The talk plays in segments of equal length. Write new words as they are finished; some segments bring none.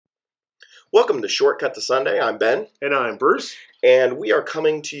Welcome to Shortcut to Sunday. I'm Ben. And I'm Bruce. And we are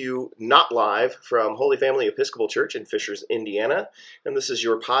coming to you not live from Holy Family Episcopal Church in Fishers, Indiana. And this is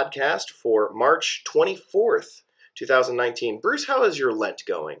your podcast for March 24th, 2019. Bruce, how is your Lent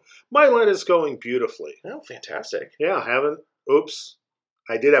going? My Lent is going beautifully. Oh, fantastic. Yeah,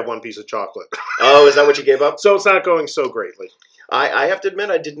 I did have one piece of chocolate. Oh, is that what you gave up? So it's not going so greatly. I have to admit,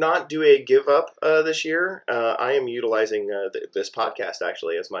 I did not do a give up this year. I am utilizing this podcast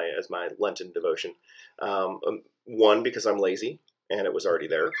actually as my Lenten devotion. One, because I'm lazy and it was already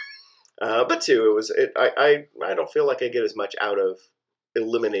there. But two, I don't feel like I get as much out of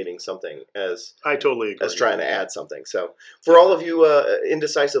eliminating something as I totally agree. As trying to add something. So for all of you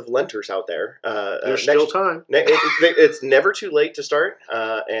indecisive Lenters out there, there's still time. It's never too late to start.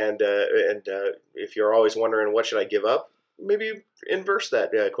 And if you're always wondering what should I give up, maybe inverse that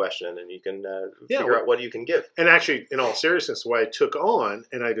question, and you can figure out what you can give. And actually, in all seriousness, what I took on,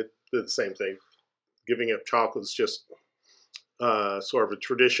 and I did the same thing, giving up chocolate is just sort of a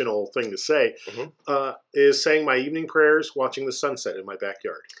traditional thing to say, is saying my evening prayers, watching the sunset in my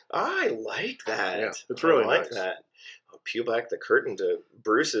backyard. I like that. Yeah, it's really nice. That. I'll peel back the curtain to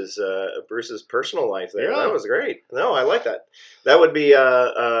Bruce's personal life there. Yeah. That was great. No, I like that. That would be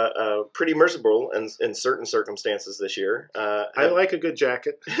pretty miserable in certain circumstances this year. I like a good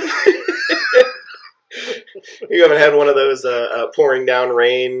jacket. You haven't had one of those pouring down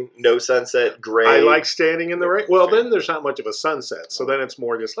rain, no sunset, gray. I like standing in the rain. Well, then there's not much of a sunset, so then it's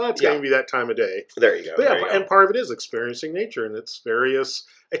more just, it's going to be that time of day. There you go. But and part of it is experiencing nature and its various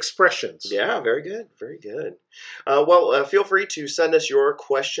expressions. Yeah, very good, very good. Well, feel free to send us your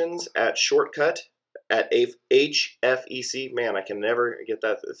questions at shortcut@hfec. Man, I can never get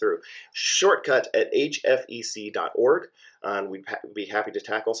that through. Shortcut@hfec.org. And we'd be happy to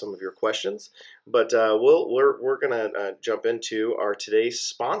tackle some of your questions. But we're going to jump into our today's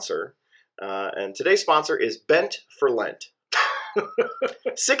sponsor. And today's sponsor is Bent for Lent.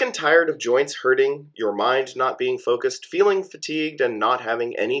 Sick and tired of joints hurting, your mind not being focused, feeling fatigued, and not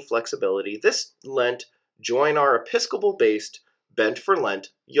having any flexibility? This Lent, join our Episcopal-based Bent for Lent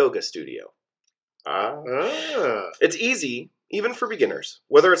yoga studio. It's easy, even for beginners.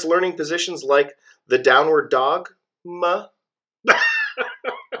 Whether it's learning positions like the downward dog,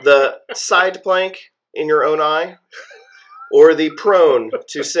 the side plank in your own eye, or the prone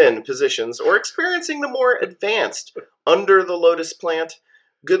to sin positions, or experiencing the more advanced under the lotus plant,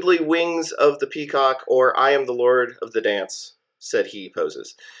 goodly wings of the peacock, or I am the Lord of the dance, said he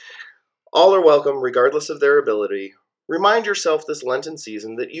poses. All are welcome, regardless of their ability. Remind yourself this Lenten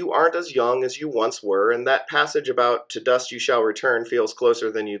season that you aren't as young as you once were, and that passage about to dust you shall return feels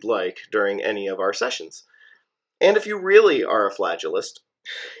closer than you'd like during any of our sessions. And if you really are a flagellist,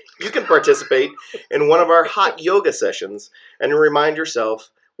 you can participate in one of our hot yoga sessions and remind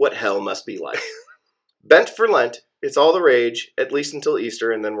yourself what hell must be like. Bent for Lent, it's all the rage, at least until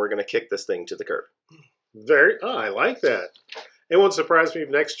Easter, and then we're going to kick this thing to the curb. I like that. It won't surprise me if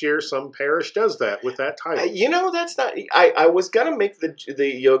next year some parish does that with that title. That's not... I was going to make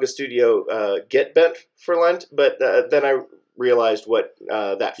the yoga studio get bent for Lent, but then I realized what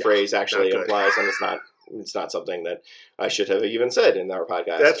that phrase actually implies, and it's not something that I should have even said in our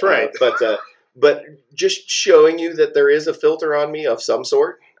podcast. That's right. But just showing you that there is a filter on me of some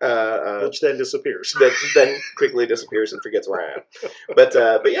sort. Which then disappears. That then quickly disappears and forgets where I am. But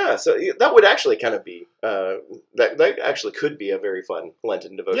yeah, so that would actually kind of be, that actually could be a very fun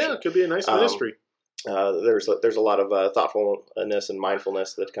Lenten devotion. Yeah, it could be a nice ministry. There's a lot of thoughtfulness and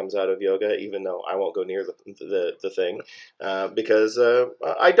mindfulness that comes out of yoga, even though I won't go near the thing, because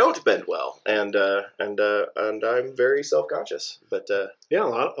I don't bend well, and I'm very self-conscious. But a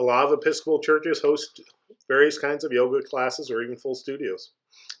lot of Episcopal churches host various kinds of yoga classes or even full studios.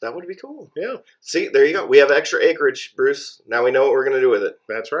 That would be cool. Yeah. See, there you go. We have extra acreage, Bruce. Now we know what we're going to do with it.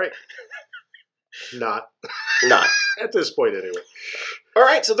 That's right. Not at this point, anyway. All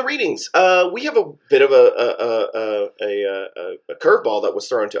right, so the readings. We have a bit of a curveball that was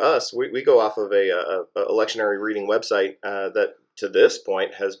thrown to us. We go off of a lectionary reading website that to this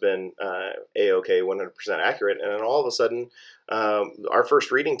point has been A-OK 100% accurate, and then all of a sudden, our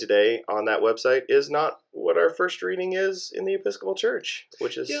first reading today on that website is not what our first reading is in the Episcopal Church,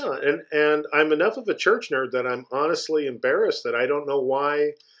 which is and I'm enough of a church nerd that I'm honestly embarrassed that I don't know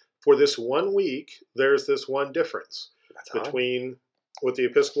why. For this 1 week, there's this one difference between what the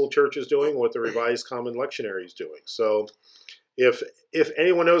Episcopal Church is doing and what the Revised Common Lectionary is doing. So if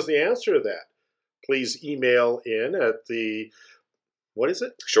anyone knows the answer to that, please email in at the, what is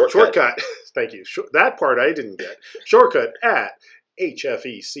it? Shortcut. Thank you. That part I didn't get. Shortcut at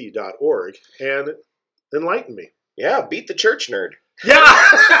hfec.org and enlighten me. Yeah, beat the church nerd. Yeah!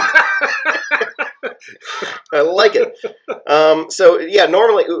 I like it. So yeah,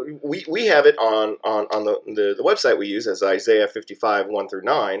 normally we have it on the website we use as Isaiah 55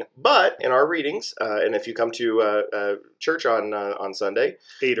 1-9. But in our readings, and if you come to church on Sunday,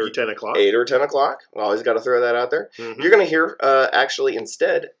 8 or 10 o'clock. 8 or 10 o'clock, always got to throw that out there. Mm-hmm. You're going to hear actually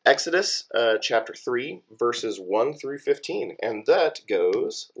instead Exodus chapter 3 verses 1-15, and that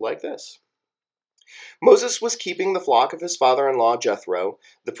goes like this. Moses was keeping the flock of his father-in-law Jethro,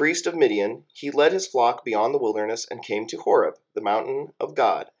 the priest of Midian. He led his flock beyond the wilderness and came to Horeb, the mountain of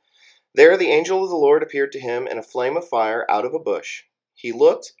God. There the angel of the Lord appeared to him in a flame of fire out of a bush. He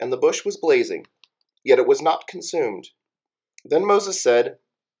looked, and the bush was blazing, yet it was not consumed. Then Moses said,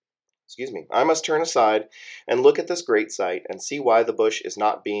 I must turn aside and look at this great sight and see why the bush is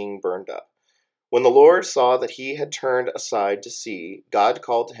not being burned up. When the Lord saw that he had turned aside to see, God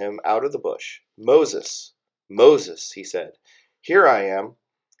called to him out of the bush. Moses, Moses, he said. Here I am.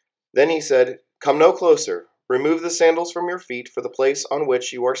 Then he said, Come no closer. Remove the sandals from your feet, for the place on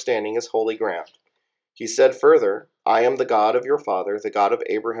which you are standing is holy ground. He said further, I am the God of your father, the God of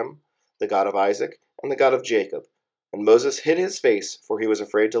Abraham, the God of Isaac, and the God of Jacob. And Moses hid his face, for he was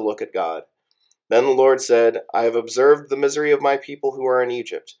afraid to look at God. Then the Lord said, I have observed the misery of my people who are in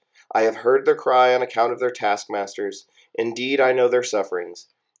Egypt. I have heard their cry on account of their taskmasters. Indeed, I know their sufferings.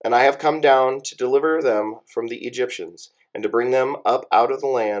 And I have come down to deliver them from the Egyptians, and to bring them up out of the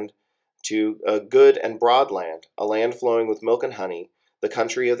land to a good and broad land, a land flowing with milk and honey, the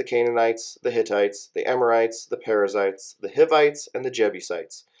country of the Canaanites, the Hittites, the Amorites, the Perizzites, the Hivites, and the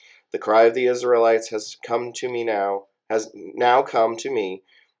Jebusites. The cry of the Israelites has now come to me.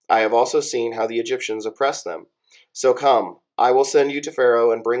 I have also seen how the Egyptians oppress them. So come, I will send you to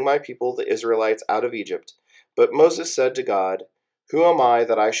Pharaoh and bring my people, the Israelites, out of Egypt. But Moses said to God, Who am I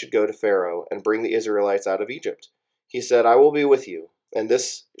that I should go to Pharaoh and bring the Israelites out of Egypt? He said, I will be with you, and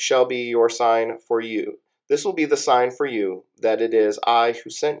this shall be your sign for you. This will be the sign for you, that it is I who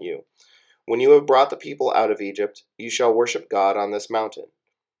sent you. When you have brought the people out of Egypt, you shall worship God on this mountain.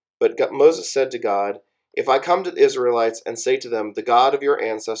 But Moses said to God, If I come to the Israelites and say to them, The God of your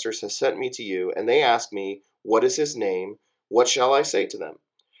ancestors has sent me to you, and they ask me, What is his name? What shall I say to them?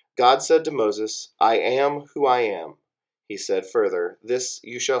 God said to Moses, I am who I am. He said further, This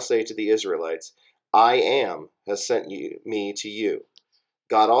you shall say to the Israelites, I am has sent me to you.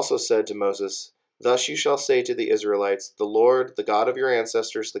 God also said to Moses, Thus you shall say to the Israelites, The Lord, the God of your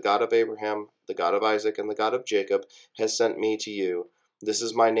ancestors, the God of Abraham, the God of Isaac, and the God of Jacob, has sent me to you. This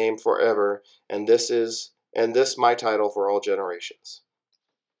is my name forever, and this my title for all generations.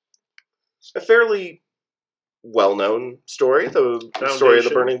 A fairly well-known story, the story of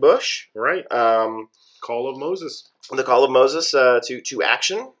the burning bush. Right. Call of Moses. The call of Moses to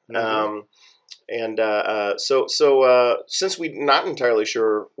action. Mm-hmm. So since we're not entirely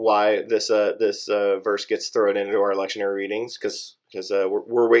sure why this verse gets thrown into our lectionary readings, because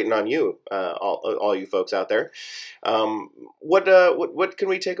we're waiting on you, all you folks out there. What can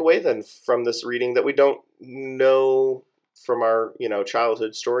we take away then from this reading that we don't know from our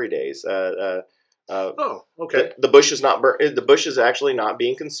childhood story days? Okay. The bush is not burnt. The bush is actually not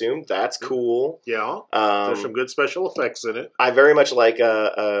being consumed. That's cool. Yeah. There's some good special effects in it. I very much like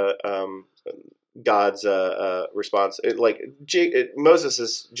God's response. Moses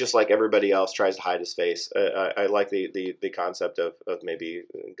is just like everybody else, tries to hide his face. I like the concept of maybe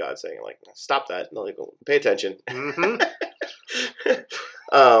God saying like, "Stop that! Like, pay attention." Mm-hmm.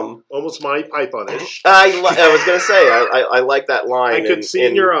 Almost Monty Python-ish. I was going to say I like that line. I could see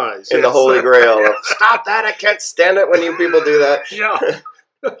in your eyes in the Holy Grail. Stop that! I can't stand it when you people do that. Yeah.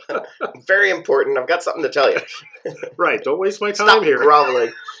 Very important. I've got something to tell you. Right. Don't waste my time Stop here.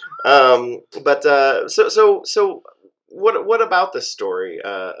 groveling. So what about this story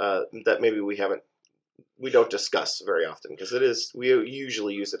that maybe we don't discuss very often, because we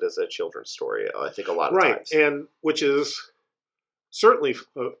usually use it as a children's story. I think a lot of times, and which is certainly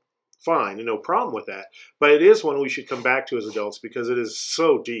fine, no problem with that. But it is one we should come back to as adults because it is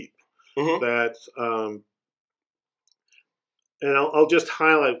so deep that. And I'll just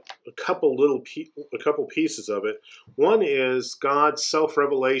highlight a couple pieces of it. One is God's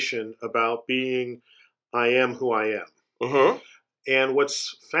self-revelation about being, I am who I am. Mm-hmm. And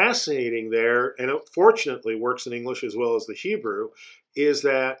what's fascinating there, and it fortunately works in English as well as the Hebrew, is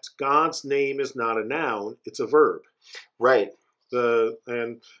that God's name is not a noun; it's a verb. Right.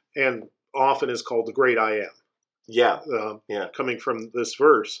 And often is called the Great I Am. Yeah. Coming from this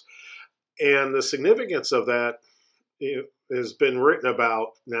verse, and the significance of that has been written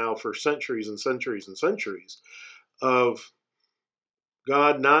about now for centuries and centuries and centuries, of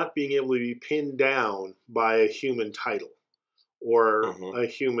God not being able to be pinned down by a human title or a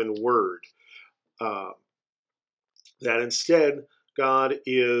human word. that instead God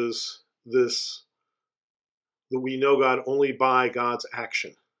is this, that we know God only by God's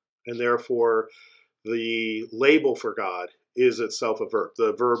action. And therefore, the label for God is itself a verb,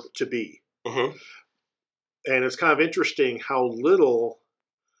 the verb to be. Mm-hmm. And it's kind of interesting how little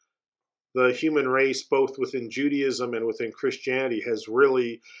the human race, both within Judaism and within Christianity, has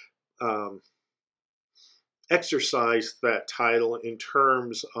really exercised that title in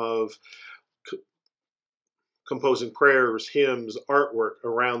terms of composing prayers, hymns, artwork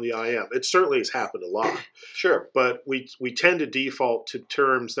around the I am. It certainly has happened a lot. Sure. But we tend to default to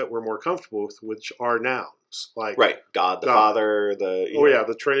terms that we're more comfortable with, which are nouns. Like Right. God the Father,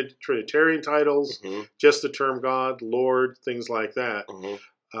 the Trinitarian titles, mm-hmm. just the term God, Lord, things like that.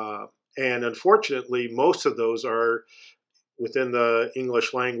 Mm-hmm. And unfortunately, most of those are, within the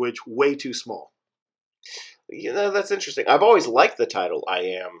English language, way too small. That's interesting. I've always liked the title "I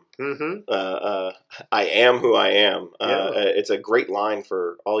Am." Mm-hmm. I am who I am. Yeah. It's a great line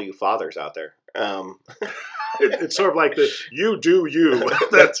for all you fathers out there. It's sort of like the "you do you"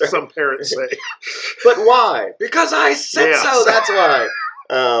 that some parents say. But why? Because I said so. That's why.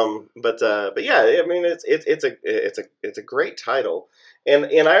 But yeah, I mean, it's a great title.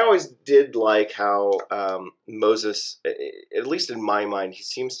 And I always did like how Moses, at least in my mind, he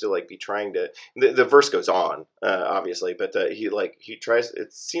seems to like be trying to. The verse goes on, obviously, but he tries.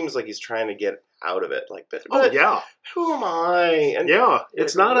 It seems like he's trying to get out of it. Like, but who am I? And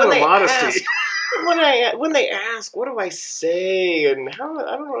it's not out of modesty. When they ask, what do I say, and how,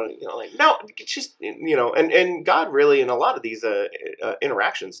 I don't know, no, just and God really in a lot of these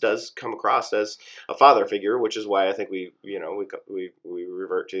interactions does come across as a father figure, which is why I think we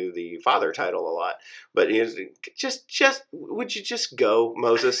revert to the father title a lot. But just would you just go,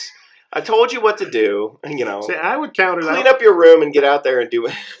 Moses? I told you what to do. See, I would counter that. Clean up your room and get out there and do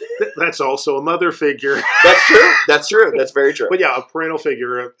it. That's also a mother figure. That's true. That's true. That's very true. But yeah, a parental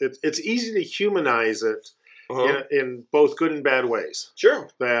figure. It's easy to humanize it in both good and bad ways. Sure.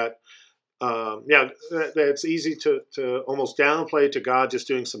 That it's easy to almost downplay to God just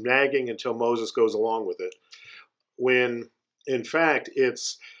doing some nagging until Moses goes along with it. When in fact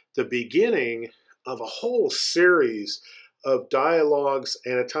it's the beginning of a whole series of dialogues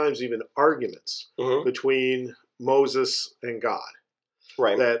and at times even arguments between Moses and God.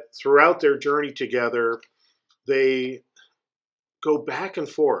 Right. That throughout their journey together, they go back and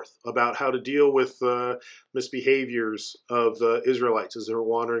forth about how to deal with the misbehaviors of the Israelites as they're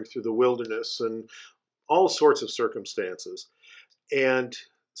wandering through the wilderness and all sorts of circumstances. And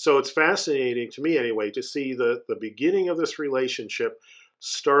so it's fascinating to me anyway to see the beginning of this relationship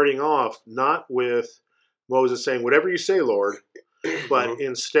starting off not with Moses saying, whatever you say, Lord, but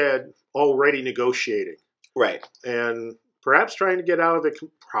instead already negotiating. Right. And perhaps trying to get out of it,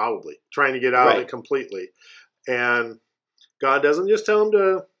 of it completely. And God doesn't just tell him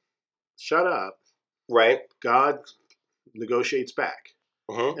to shut up. Right. God negotiates back.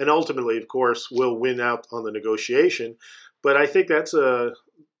 And ultimately, of course, will win out on the negotiation. But I think that's an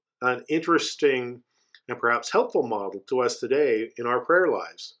interesting and perhaps helpful model to us today in our prayer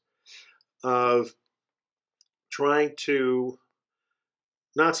lives of trying to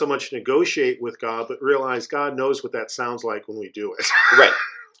not so much negotiate with God, but realize God knows what that sounds like when we do it. Right.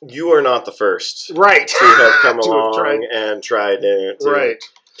 You are not the first to have come along and tried to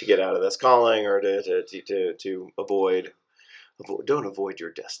get out of this calling or to avoid. Don't avoid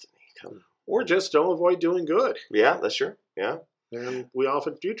your destiny. Or just don't avoid doing good. Yeah, that's true. Yeah. And we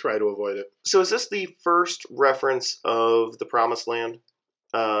often do try to avoid it. So is this the first reference of the Promised Land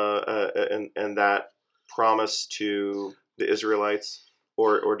and that promise to the Israelites?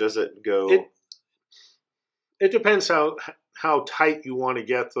 Or does it go... It depends how tight you want to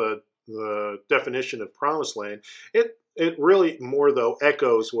get the definition of Promised Land. It really more, though,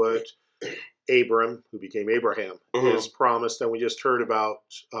 echoes what Abram, who became Abraham, is promised, and we just heard about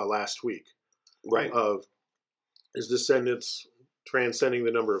last week. Right. Of his descendants transcending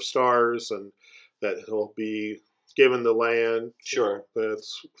the number of stars, and that he'll be given the land. Sure.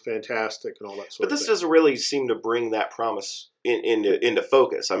 That's fantastic and all that sort of thing. But this doesn't really seem to bring that promise into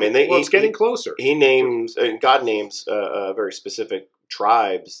focus. I mean, it's getting closer. God names very specific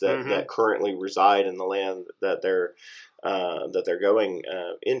tribes that currently reside in the land that they're going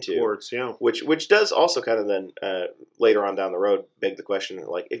into. Towards, which does also kind of then later on down the road beg the question,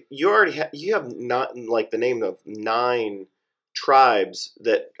 like, if you already you have not like the name of 9 tribes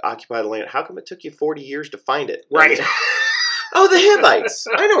that occupy the land, how come it took you 40 years to find it? Right. Oh, the Hivites.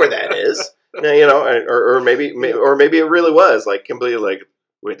 I know where that is. Now, or maybe it really was like completely like,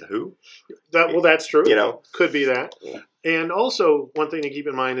 wait, the who? That's true. Could be that. Yeah. And also, one thing to keep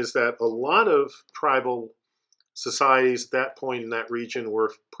in mind is that a lot of tribal societies at that point in that region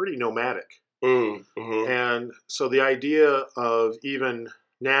were pretty nomadic. Mm-hmm. And so the idea of even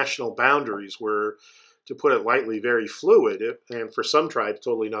national boundaries were, to put it lightly, very fluid, and for some tribes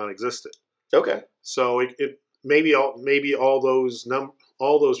totally non-existent. Okay. So it maybe all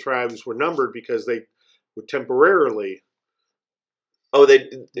those tribes were numbered because they would temporarily they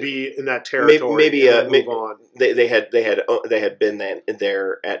be in that territory. Maybe and move on. They had been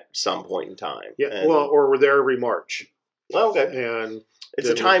there at some point in time. Yeah, or were there every March. Okay. And it's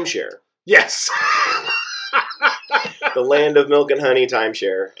a timeshare. Yes. The land of milk and honey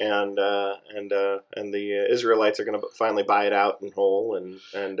timeshare, and the Israelites are going to finally buy it out in whole, and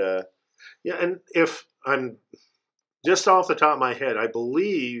yeah, and if I'm just off the top of my head, I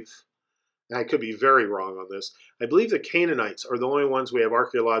believe, and I could be very wrong on this, I believe the Canaanites are the only ones we have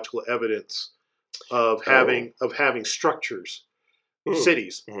archaeological evidence of having structures,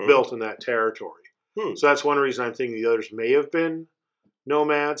 cities built in that territory. So that's one reason I'm thinking the others may have been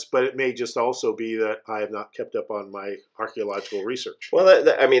nomads, but it may just also be that I have not kept up on my archaeological research. Well,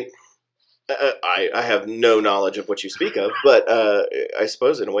 I mean, I have no knowledge of what you speak of, but I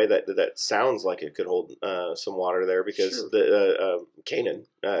suppose in a way that sounds like it could hold some water there, because Sure. the Canaan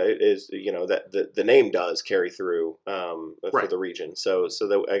is, that the name does carry through for the region. So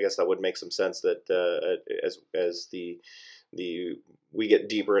I guess that would make some sense that as we get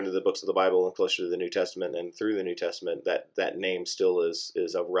deeper into the books of the Bible and closer to the New Testament and through the New Testament, that name still is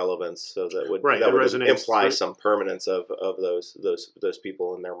of relevance. So that would imply some permanence of those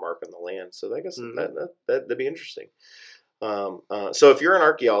people and their mark on the land. So I guess that'd be interesting. So if you're an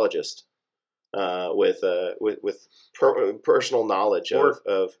archaeologist with personal knowledge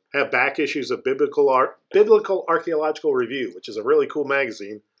of have back issues of Biblical Archaeological Review, which is a really cool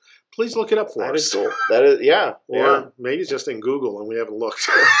magazine, please look it up for us. That is cool. That is, yeah. Or maybe it's just in Google and we haven't looked.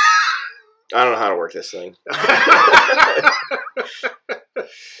 I don't know how to work this thing.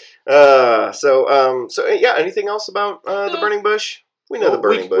 So yeah. Anything else about the burning bush? We know the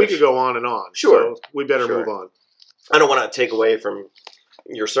burning bush. We could go on and on. Sure. So we better move on. I don't want to take away from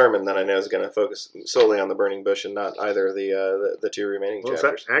your sermon that I know is going to focus solely on the burning bush and not either of the two remaining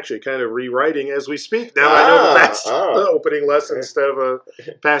chapters. It's actually kind of rewriting as we speak. Now I know that's the opening lesson instead of a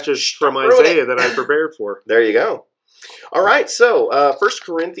passage from Isaiah that I prepared for. There you go. All right, so 1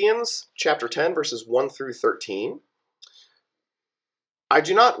 Corinthians chapter 10, verses 1 through 13. I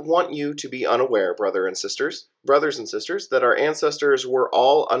do not want you to be unaware, brothers and sisters, that our ancestors were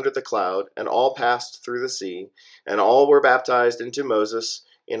all under the cloud, and all passed through the sea, and all were baptized into Moses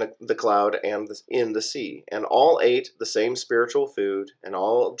in the cloud and in the sea, and all ate the same spiritual food, and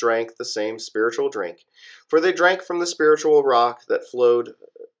all drank the same spiritual drink, for they drank from the spiritual rock that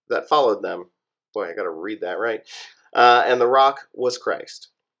followed them. Boy, I got to read that right. And the rock was Christ.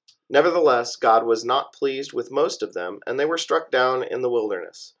 Nevertheless, God was not pleased with most of them, and they were struck down in the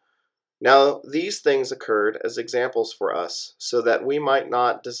wilderness. Now these things occurred as examples for us, so that we might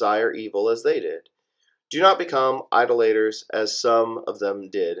not desire evil as they did. Do not become idolaters as some of them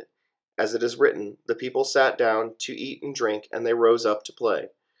did. As it is written, the people sat down to eat and drink, and they rose up to play.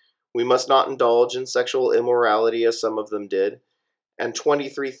 We must not indulge in sexual immorality as some of them did, and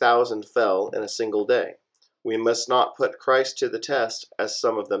 23,000 fell in a single day. We must not put Christ to the test, as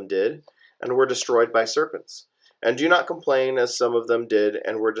some of them did, and were destroyed by serpents. And do not complain, as some of them did,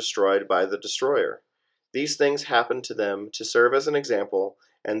 and were destroyed by the destroyer. These things happened to them to serve as an example,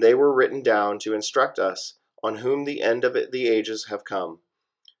 and they were written down to instruct us, on whom the end of the ages have come.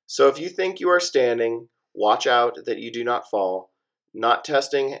 So if you think you are standing, watch out that you do not fall. No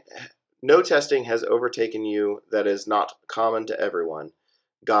testing has overtaken you that is not common to everyone.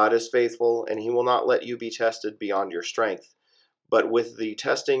 God is faithful, and he will not let you be tested beyond your strength. But with the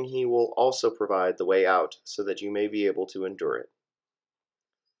testing, he will also provide the way out, so that you may be able to endure it.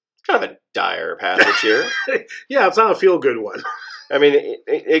 Kind of a dire passage here. Yeah, it's not a feel-good one. I mean,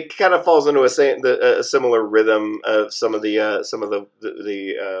 it kind of falls into a similar rhythm of some of the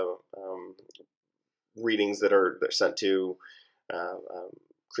readings that are sent to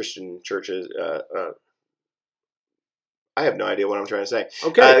Christian churches. I have no idea what I'm trying to say.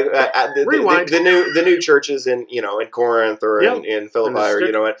 Okay. Rewind. The new churches in Corinth or in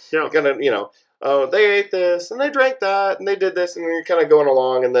Philippi or kind of they ate this and they drank that and they did this, and you're kind of going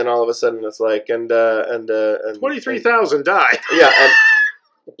along, and then all of a sudden it's like and 23,000 died. Yeah,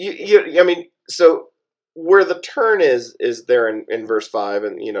 and I mean, so where the turn is there in verse 5,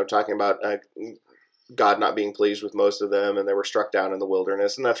 and talking about God not being pleased with most of them, and they were struck down in the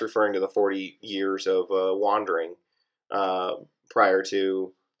wilderness, and that's referring to the 40 years of wandering prior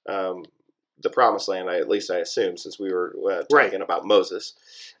to the Promised Land, at least I assume, since we were talking about Moses.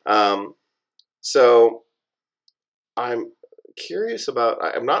 So I'm curious about.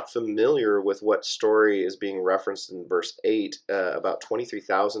 I'm not familiar with what story is being referenced in verse 8 about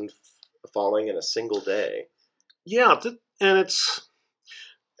 23,000 falling in a single day. Yeah, and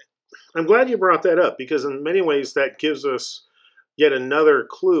I'm glad you brought that up because in many ways that gives us yet another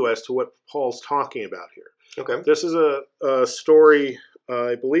clue as to what Paul's talking about here. Okay. This is a story,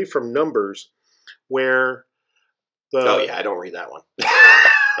 I believe, from Numbers, where Oh yeah, I don't read that one.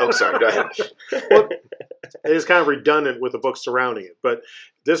 Oh, sorry. Go ahead. Well, it is kind of redundant with the book surrounding it, but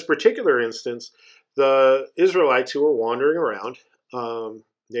this particular instance, the Israelites who were wandering around,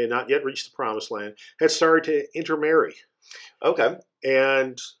 they had not yet reached the Promised Land, had started to intermarry. Okay.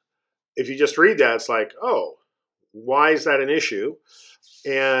 And if you just read that, it's like, oh, why is that an issue?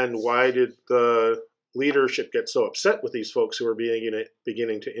 And why did the leadership get so upset with these folks who were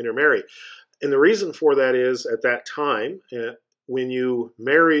beginning to intermarry? And the reason for that is at that time, when you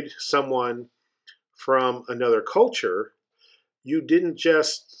married someone from another culture, you didn't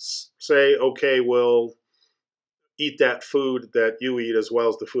just say, okay, we'll eat that food that you eat as well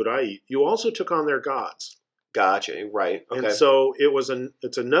as the food I eat. You also took on their gods. Gotcha. Right. Okay. And so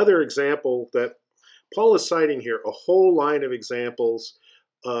it's another example that Paul is citing here, a whole line of examples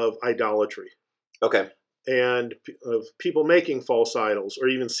of idolatry. Okay. And of people making false idols or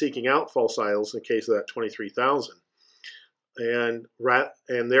even seeking out false idols in the case of that 23,000. And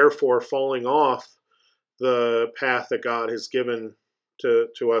therefore falling off the path that God has given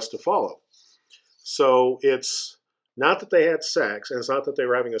to us to follow. So it's not that they had sex, and it's not that they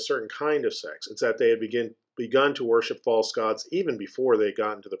were having a certain kind of sex. It's that they had begun to worship false gods even before they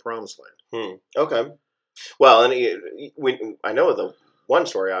got into the Promised Land. Okay. Well, and I know the one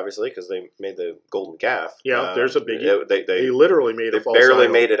story, obviously, because they made the golden calf. Yeah, there's a biggie. They literally made a false barely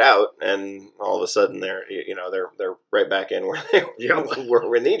idol. made it out, and all of a sudden they're right back in where they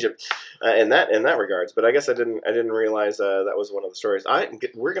were in Egypt, in that regards. But I guess I didn't realize that was one of the stories.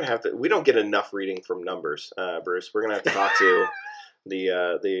 We're gonna have to. We don't get enough reading from Numbers, Bruce. We're gonna have to talk to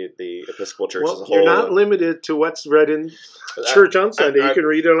the Episcopal Church as a whole. You're not limited to what's read in church on Sunday. You can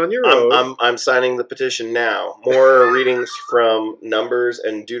read it on your own. I'm signing the petition now. More readings from Numbers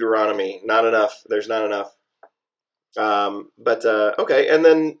and Deuteronomy. Not enough. There's not enough. But okay, and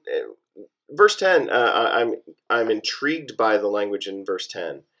then verse 10. I'm intrigued by the language in verse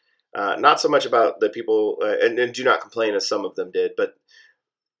 10. Not so much about the people, and do not complain as some of them did, but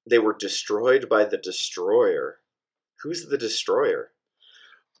they were destroyed by the destroyer. Who's the destroyer?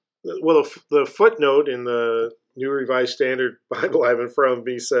 Well, the footnote in the New Revised Standard Bible I have in front of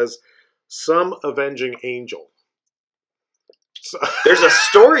me says, some avenging angel. So, there's a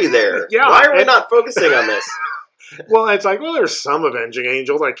story there. Yeah, why are we not focusing on this? Well, it's like, there's some avenging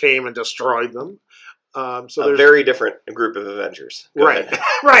angel that came and destroyed them. So there's a very different group of Avengers. Go right, ahead.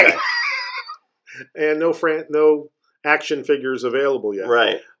 Right. And no action figures available yet.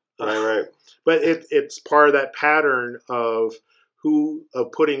 Right. But it's part of that pattern of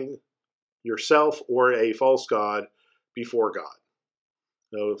putting yourself or a false god before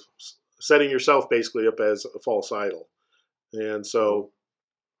God. Setting yourself basically up as a false idol. And so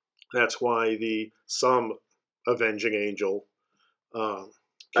that's why some avenging angel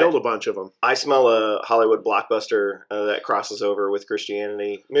killed a bunch of them. I smell a Hollywood blockbuster that crosses over with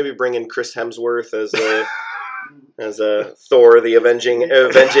Christianity. Maybe bring in Chris Hemsworth as Thor, the avenging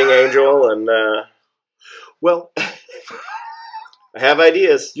angel, and well, I have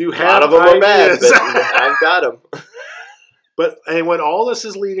ideas. A lot of them are bad, but I've got them. And what all this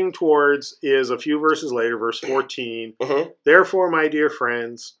is leading towards is a few verses later, verse 14. Mm-hmm. Therefore, my dear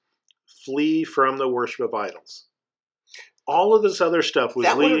friends, flee from the worship of idols. All of this other stuff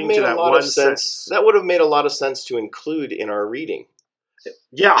was leading to that one sentence. That would have made a lot of sense to include in our reading.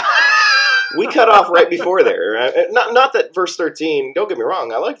 Yeah. We cut off right before there. Not that verse 13, don't get me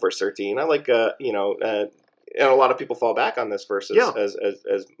wrong, I like verse 13. I like, and a lot of people fall back on this verse as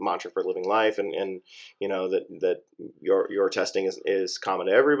mantra for living life, and that your testing is common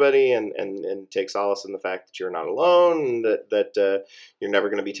to everybody, and take solace in the fact that you're not alone, that you're never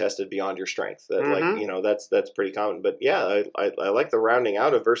going to be tested beyond your strength. That that's pretty common. But yeah, I like the rounding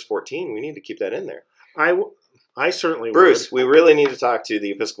out of verse 14. We need to keep that in there. I certainly Bruce, would. we really need to talk to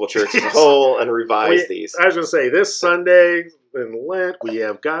the Episcopal Church as a whole and revise these. I was going to say, this Sunday in Lent, we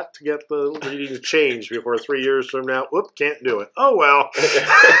have got to get the readings changed before 3 years from now. Whoop, can't do it. Oh, well.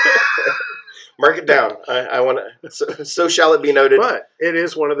 Mark it down. I want to. So shall it be noted. But it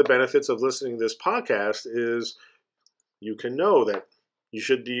is one of the benefits of listening to this podcast is you can know that you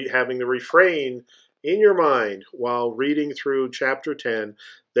should be having the refrain in your mind while reading through chapter 10.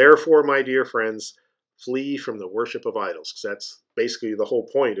 Therefore, my dear friends, flee from the worship of idols, because that's basically the whole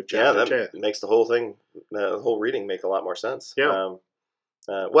point of Yeah, chapter that 10. makes the whole thing, the whole reading, make a lot more sense. Yeah.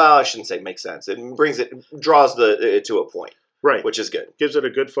 Well, I shouldn't say makes sense. It draws it to a point, Right. which is good. Gives it a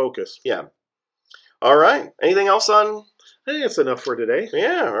good focus. Yeah. All right. Anything else on? I think that's enough for today.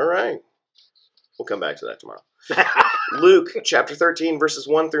 Yeah. All right. We'll come back to that tomorrow. Luke chapter 13, verses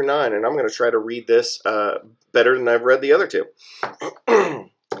 1 through 9, and I'm going to try to read this better than I've read the other two.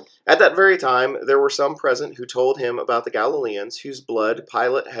 At that very time, there were some present who told him about the Galileans whose blood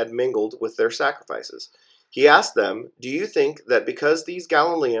Pilate had mingled with their sacrifices. He asked them, "Do you think that because these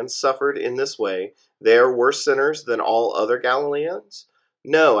Galileans suffered in this way, they are worse sinners than all other Galileans?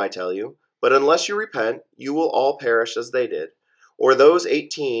 No, I tell you, but unless you repent, you will all perish as they did. Or those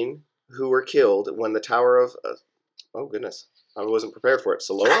 18 who were killed when the tower of... oh, goodness. I wasn't prepared for it.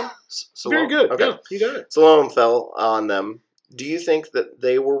 Siloam? Very good. Okay. Yeah, you got it. Siloam fell on them. Do you think that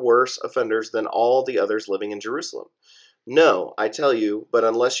they were worse offenders than all the others living in Jerusalem? No, I tell you, but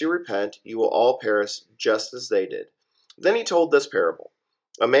unless you repent, you will all perish just as they did." Then he told this parable.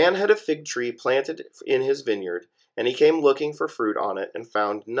 A man had a fig tree planted in his vineyard, and he came looking for fruit on it and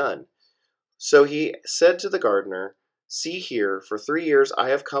found none. So he said to the gardener, "See here, for 3 years I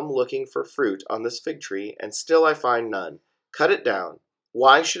have come looking for fruit on this fig tree, and still I find none. Cut it down.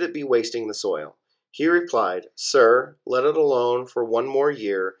 Why should it be wasting the soil?" He replied, "Sir, let it alone for 1 more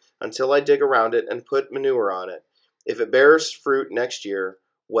year, until I dig around it and put manure on it. If it bears fruit next year,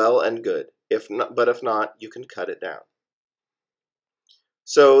 well and good. If not, you can cut it down."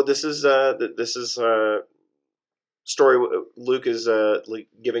 So this is story Luke is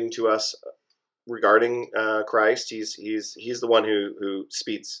giving to us regarding Christ. He's the one who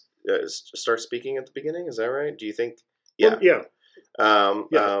starts speaking at the beginning. Is that right? Do you think? Yeah. Yeah.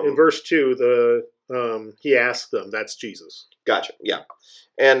 In verse 2, he asked them. That's Jesus. Gotcha. Yeah.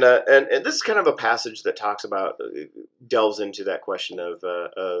 And this is kind of a passage that talks about delves into that question of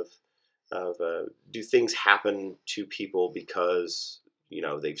do things happen to people because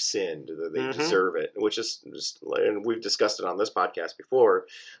they've sinned, or they deserve it, which is and we've discussed it on this podcast before.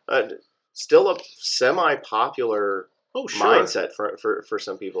 Still a semi-popular mindset for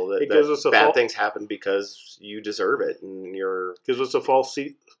some people that bad things happen because you deserve it, and gives us a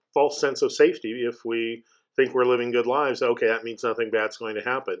false sense of safety if we think we're living good lives. Okay, that means nothing bad's going to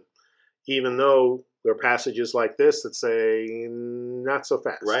happen, even though there are passages like this that say not so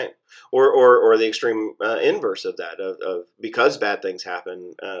fast. Right. Or the extreme inverse of that, of because bad things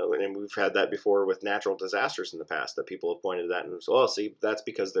happen, and we've had that before with natural disasters in the past, that people have pointed to that and said, "Oh, see, that's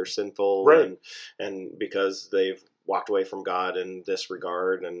because they're sinful, right, and because they've walked away from God in this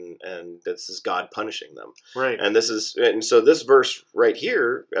regard, and this is God punishing them." Right. And so this verse right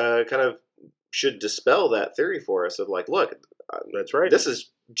here kind of should dispel that theory for us of like, look, that's right. This is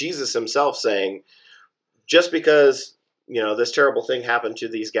Jesus himself saying, just because this terrible thing happened to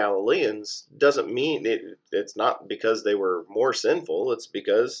these Galileans doesn't mean it's not because they were more sinful. It's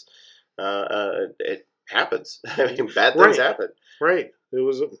because it happens. I mean, bad things happen. Right. It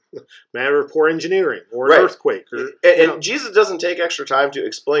was a matter of poor engineering or an earthquake. And Jesus doesn't take extra time to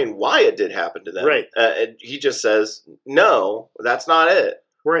explain why it did happen to them. Right. He just says, "No, that's not it."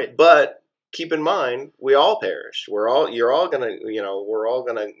 Right. But keep in mind, we all perish. We're all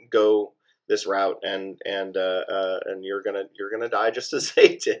gonna go this route, and you're gonna die just as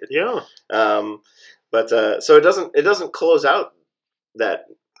they did. Yeah. But so it doesn't close out that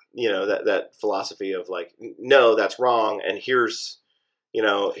that philosophy of like, no, that's wrong, and here's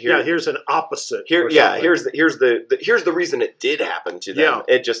an opposite. Here's the reason it did happen to them.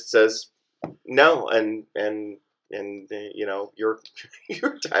 Yeah. It just says no, and your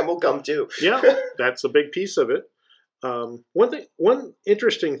time will come too. Yeah, that's a big piece of it. One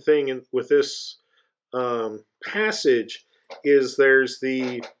interesting thing with this passage is there's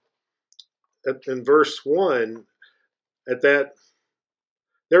in verse 1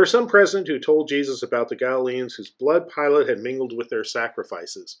 there are some present who told Jesus about the Galileans whose blood Pilate had mingled with their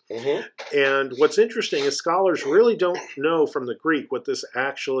sacrifices. Mm-hmm. And what's interesting is scholars really don't know from the Greek what this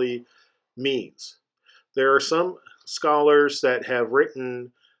actually means. There are some scholars that have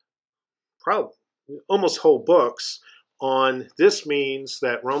written probably almost whole books on this means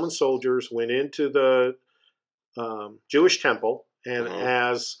that Roman soldiers went into the Jewish temple, and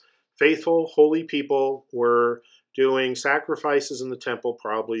as faithful, holy people were doing sacrifices in the temple,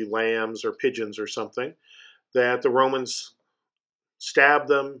 probably lambs or pigeons or something, that the Romans stabbed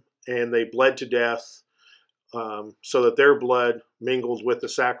them and they bled to death, so that their blood mingled with the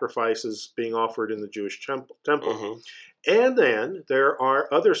sacrifices being offered in the Jewish temple. Mm-hmm. And then there are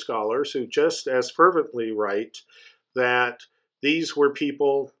other scholars who just as fervently write that these were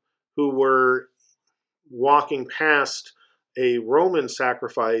people who were walking past a Roman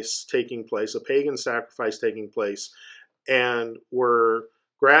sacrifice taking place, a pagan sacrifice taking place, and were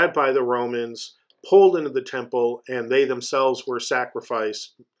grabbed by the Romans, pulled into the temple, and they themselves were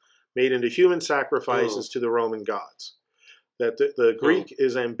sacrificed, made into human sacrifices to the Roman gods. That the Greek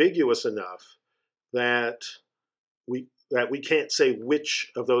is ambiguous enough that we can't say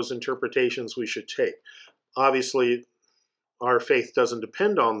which of those interpretations we should take. Obviously, our faith doesn't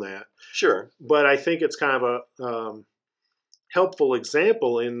depend on that. Sure. But I think it's kind of a helpful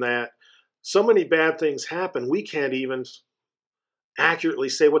example in that so many bad things happen, we can't even accurately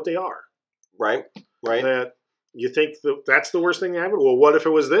say what they are. Right. That you think that's the worst thing that happened? Well, what if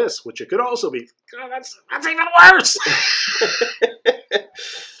it was this? Which it could also be. God, that's even worse!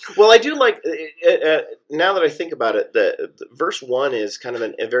 Well, I do like, now that I think about it, the verse 1 is kind of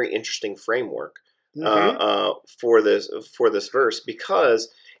a very interesting framework for this verse, because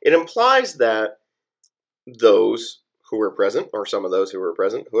it implies that those who were present, or some of those who were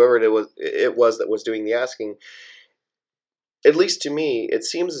present, whoever it was that was doing the asking, at least to me, it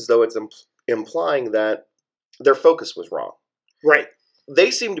seems as though it's implying that their focus was wrong. Right.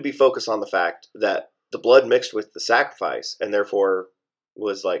 They seem to be focused on the fact that the blood mixed with the sacrifice, and therefore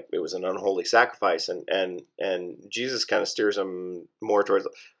was like it was an unholy sacrifice, and Jesus kind of steers them more towards,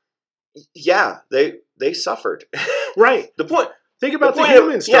 yeah, they suffered. Right. The point. Think about the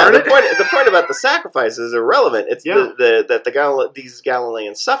humans. The point about the sacrifice is irrelevant. It's that these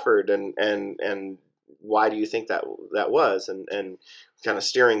Galileans suffered, and why do you think that was? And kind of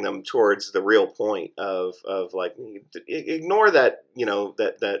steering them towards the real point of like, ignore that,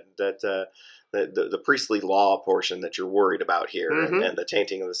 the priestly law portion that you're worried about here, and the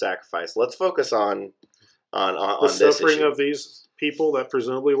tainting of the sacrifice. Let's focus on the suffering of these people that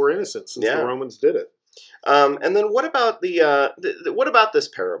presumably were innocent, since the Romans did it. And then what about what about this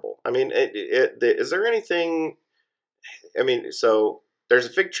parable? I mean, is there anything? I mean, so there's a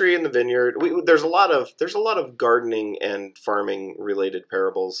fig tree in the vineyard. There's a lot of gardening and farming related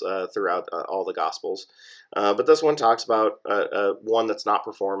parables throughout all the Gospels, but this one talks about one that's not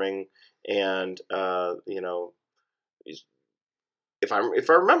performing, and if I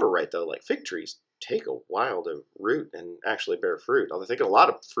remember right though, like fig trees take a while to root and actually bear fruit. I think a lot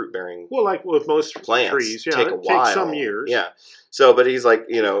of fruit bearing, well, like with most plants, trees, take a while. Takes some years. Yeah. So, but he's like,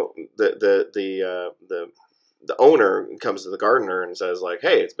 the owner comes to the gardener and says like,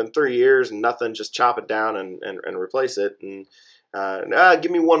 hey, it's been 3 years and nothing, just chop it down and replace it, and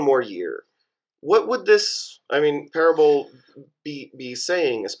give me 1 more year. What would this, parable be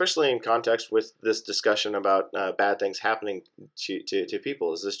saying, especially in context with this discussion about bad things happening to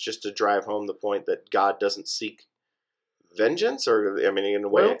people? Is this just to drive home the point that God doesn't seek vengeance, or in a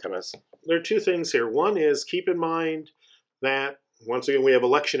way, it kind of? There are two things here. One is, keep in mind that once again we have a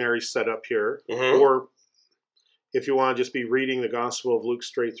lectionary set up here, or if you want to just be reading the Gospel of Luke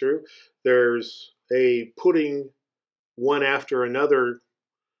straight through, there's a putting one after another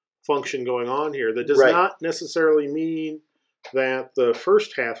function going on here that does not necessarily mean that the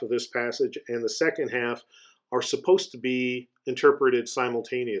first half of this passage and the second half are supposed to be interpreted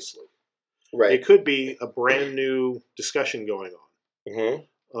simultaneously. Right. It could be a brand new discussion going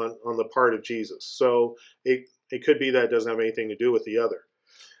on the part of Jesus. So it could be that it doesn't have anything to do with the other.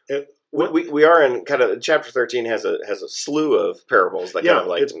 We are in kind of, chapter 13 has a slew of parables that kind of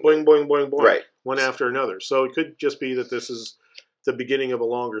like, it's boing, boing, boing, boing, one after another. So it could just be that this is the beginning of a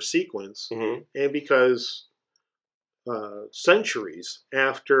longer sequence, and because centuries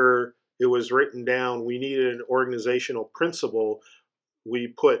after it was written down, we needed an organizational principle. We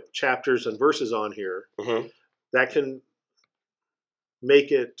put chapters and verses on here that can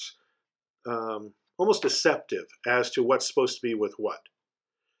make it almost deceptive as to what's supposed to be with what.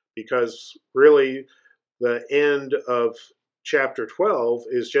 Because really, the end of chapter 12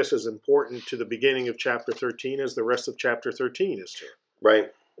 is just as important to the beginning of chapter 13 as the rest of chapter 13 is to it.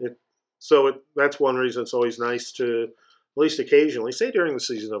 Right. That's one reason it's always nice to, at least occasionally, say during the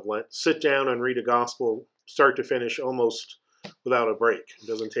season of Lent, sit down and read a gospel start to finish almost without a break. It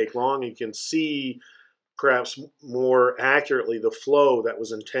doesn't take long. You can see perhaps more accurately the flow that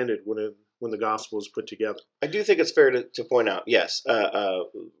was intended when the gospel was put together. I do think it's fair to point out, yes,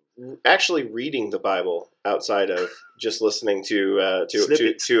 actually reading the Bible outside of just listening to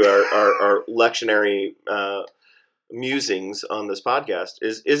our lectionary musings on this podcast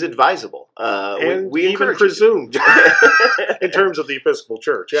is advisable. And we even presumed in terms of the Episcopal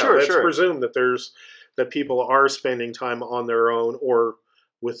Church. Yeah, it's presumed that people are spending time on their own or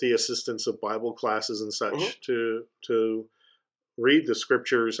with the assistance of Bible classes and such to read the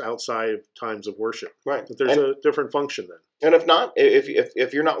scriptures outside of times of worship. Right. But there's a different function then. And if not,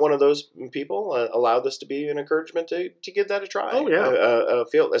 if you're not one of those people, allow this to be an encouragement to give that a try. Oh, yeah.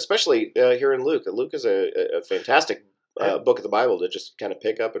 Feel especially here in Luke. Luke is a fantastic book of the Bible to just kind of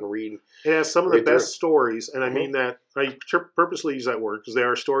pick up and read. It has some of the best stories, and I mean that I purposely use that word because they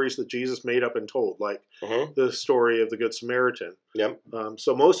are stories that Jesus made up and told, like the story of the Good Samaritan. Yep.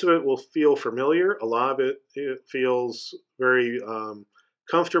 So most of it will feel familiar. A lot of it feels very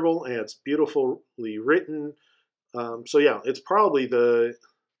comfortable, and it's beautifully written. So yeah, it's probably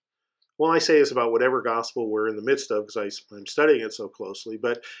I say this about whatever gospel we're in the midst of because I'm studying it so closely,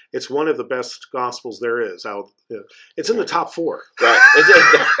 but it's one of the best gospels there is. It's in the top 4. Right.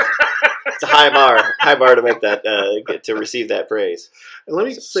 It's a high bar to make that, to receive that praise. And let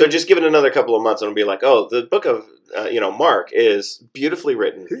me say, so just give it another couple of months and it'll be like, oh, the book of, Mark is beautifully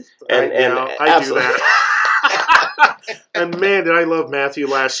written. And I do that. And man, did I love Matthew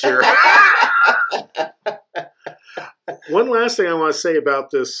last year. One last thing I want to say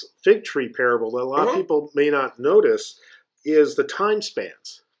about this fig tree parable that a lot of people may not notice is the time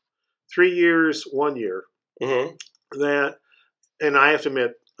spans. 3 years, 1 year. That, and I have to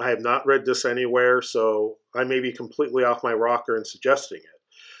admit, I have not read this anywhere, so I may be completely off my rocker in suggesting it.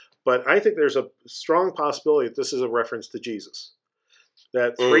 But I think there's a strong possibility that this is a reference to Jesus.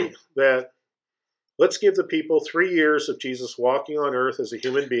 That let's give the people 3 years of Jesus walking on earth as a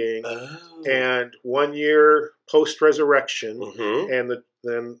human being, and 1 year post-resurrection, and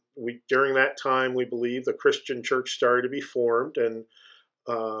then during that time we believe the Christian church started to be formed, and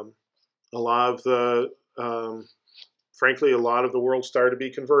a lot of the world started to be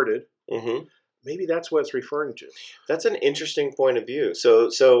converted. Maybe that's what it's referring to. That's an interesting point of view.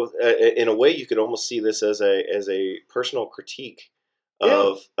 So in a way, you could almost see this as a personal critique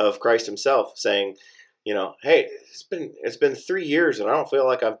of Christ himself, saying, hey, it's been 3 years and I don't feel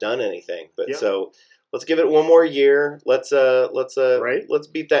like I've done anything. But so let's give it 1 more year. Let's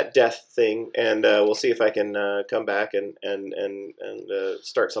beat that death thing, and we'll see if I can come back and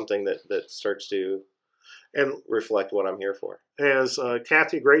start something that starts to reflect what I'm here for. As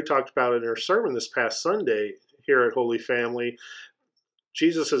Kathy Gray talked about in her sermon this past Sunday here at Holy Family,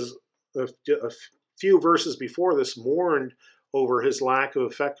 Jesus has a few verses before this mourned over his lack of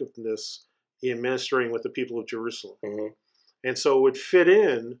effectiveness in ministering with the people of Jerusalem. And so it would fit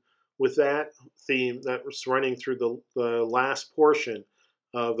in with that theme that was running through the last portion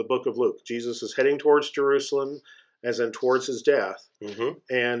of the book of Luke. Jesus is heading towards Jerusalem, as in towards his death.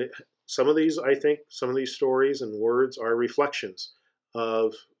 And some of these stories and words are reflections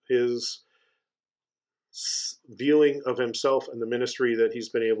of his viewing of himself and the ministry that he's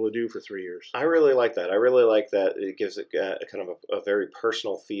been able to do for 3 years. I really like that. It gives it a kind of a very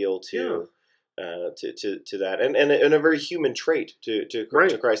personal feel to that, and a very human trait to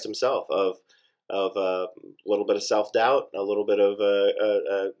Christ himself of a little bit of self-doubt, a little bit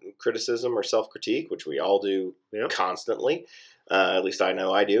of criticism or self-critique, which we all do constantly. At least I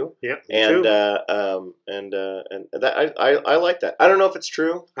know I do. Yeah, and that I like that. I don't know if it's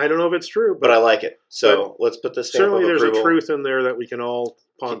true. But I like it. So let's put this stamp certainly of approval. There's a truth in there that we can all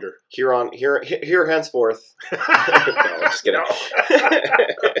ponder. Here henceforth. No, I'm just kidding.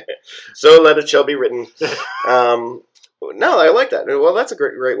 So let it shall be written. No, I like that. Well, that's a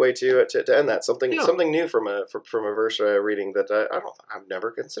great way to end that. Something new from a verse reading that I've never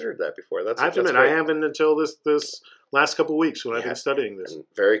considered that before. I haven't until this last couple of weeks when I've been studying this.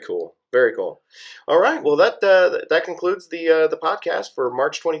 Very cool. Very cool. All right. Well, that concludes the podcast for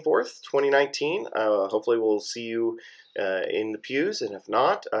March 24th, 2019. Hopefully, we'll see you in the pews, and if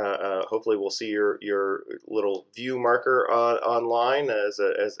not, hopefully we'll see your little view marker online as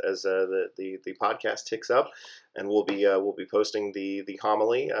the podcast ticks up, and we'll be posting the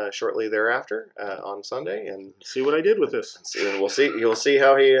homily shortly thereafter on Sunday, and see what I did with this. You'll see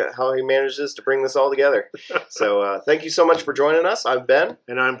how he manages to bring this all together. So thank you so much for joining us. I'm Ben,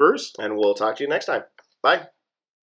 and I'm Bruce, and we'll talk to you next time. Bye.